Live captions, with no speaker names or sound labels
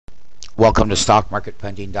Welcome to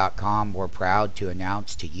StockMarketPunding.com. We're proud to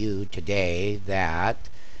announce to you today that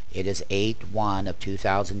it is 8/1 of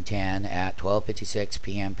 2010 at 12:56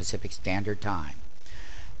 p.m. Pacific Standard Time.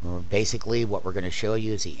 Basically, what we're going to show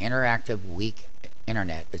you is the interactive week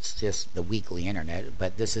internet. It's just the weekly internet,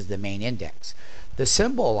 but this is the main index. The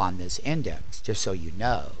symbol on this index, just so you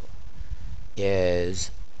know,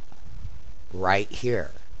 is right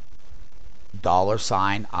here.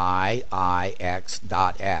 $IIX.X.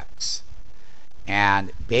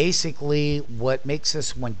 And basically what makes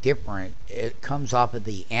this one different, it comes off of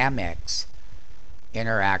the AMEX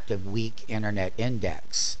Interactive Week Internet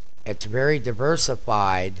Index. It's very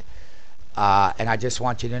diversified, and I just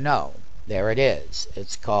want you to know, there it is.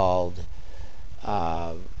 It's called,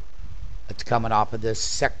 it's coming off of this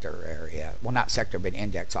sector area. Well, not sector, but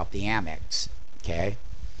index off the AMEX, okay?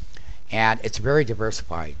 And it's very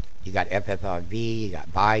diversified. You got FFRV, you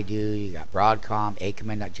got Baidu, you got Broadcom,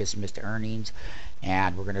 Acumen that just missed earnings,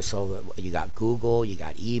 and we're going to show you got Google, you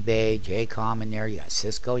got eBay, JCOM in there, you got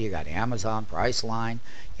Cisco, you got Amazon, Priceline,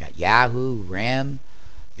 you got Yahoo, RIM,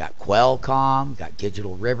 you got Qualcomm, you got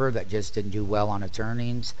Digital River that just didn't do well on its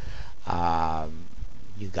earnings.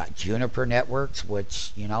 You've got Juniper Networks,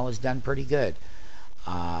 which has done pretty good.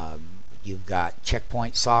 You've got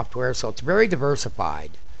Checkpoint Software, so it's very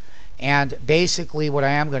diversified. And basically what I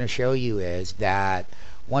am going to show you is that,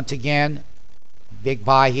 once again, big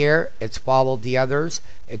buy here. It's followed the others.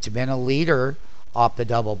 It's been a leader off the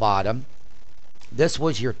double bottom. This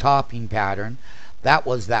was your topping pattern. That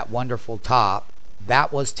was that wonderful top.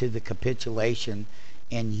 That was to the capitulation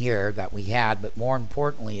in here that we had. But more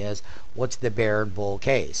importantly is, what's the bear and bull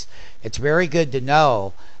case? It's very good to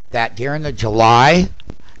know that during the July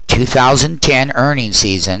 2010 earnings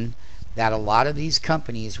season, that a lot of these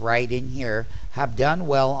companies right in here have done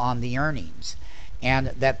well on the earnings, and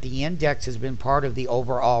that the index has been part of the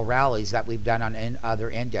overall rallies that we've done on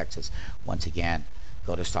other indexes. Once again,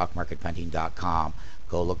 go to StockMarketPunding.com.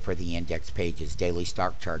 Go look for the index pages,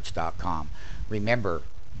 DailyStockCharts.com. Remember,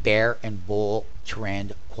 bear and bull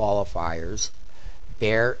trend qualifiers,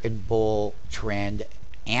 bear and bull trend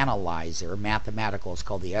analyzer, mathematical. It's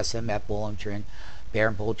called the SMF Bull and Trend, Bear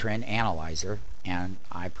and Bull Trend Analyzer. And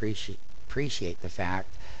I appreciate the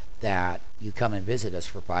fact that you come and visit us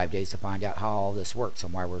for 5 days to find out how all this works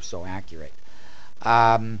and why we're so accurate.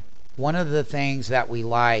 One of the things that we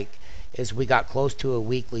like is we got close to a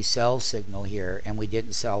weekly sell signal here and we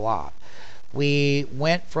didn't sell off. We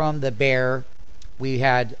went from the bear. We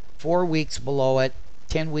had 4 weeks below it.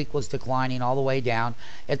 10-week was declining all the way down.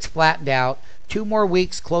 It's flattened out. 2 more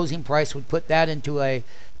weeks closing price would put that into a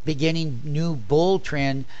beginning new bull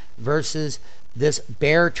trend versus this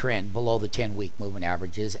bear trend below the 10-week moving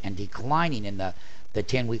averages and declining in the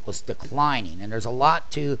 10-week was declining. And there's a lot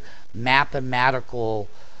to mathematical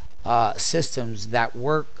systems that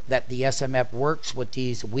work, that the SMF works with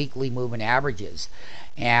these weekly moving averages,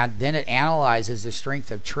 and then it analyzes the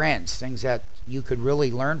strength of trends, things that you could really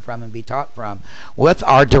learn from and be taught from with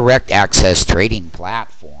our direct access trading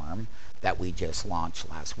platform that we just launched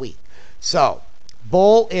last week. So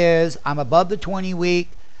bull is, I'm above the 20-week.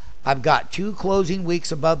 I've got 2 closing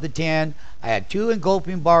weeks above the 10. I had 2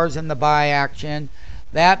 engulfing bars in the buy action.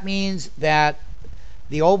 That means that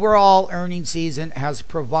the overall earnings season has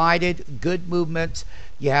provided good movements.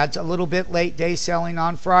 You had a little bit late day selling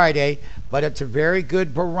on Friday, but it's a very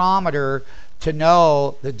good barometer to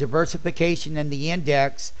know the diversification in the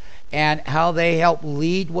index and how they help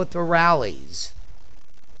lead with the rallies.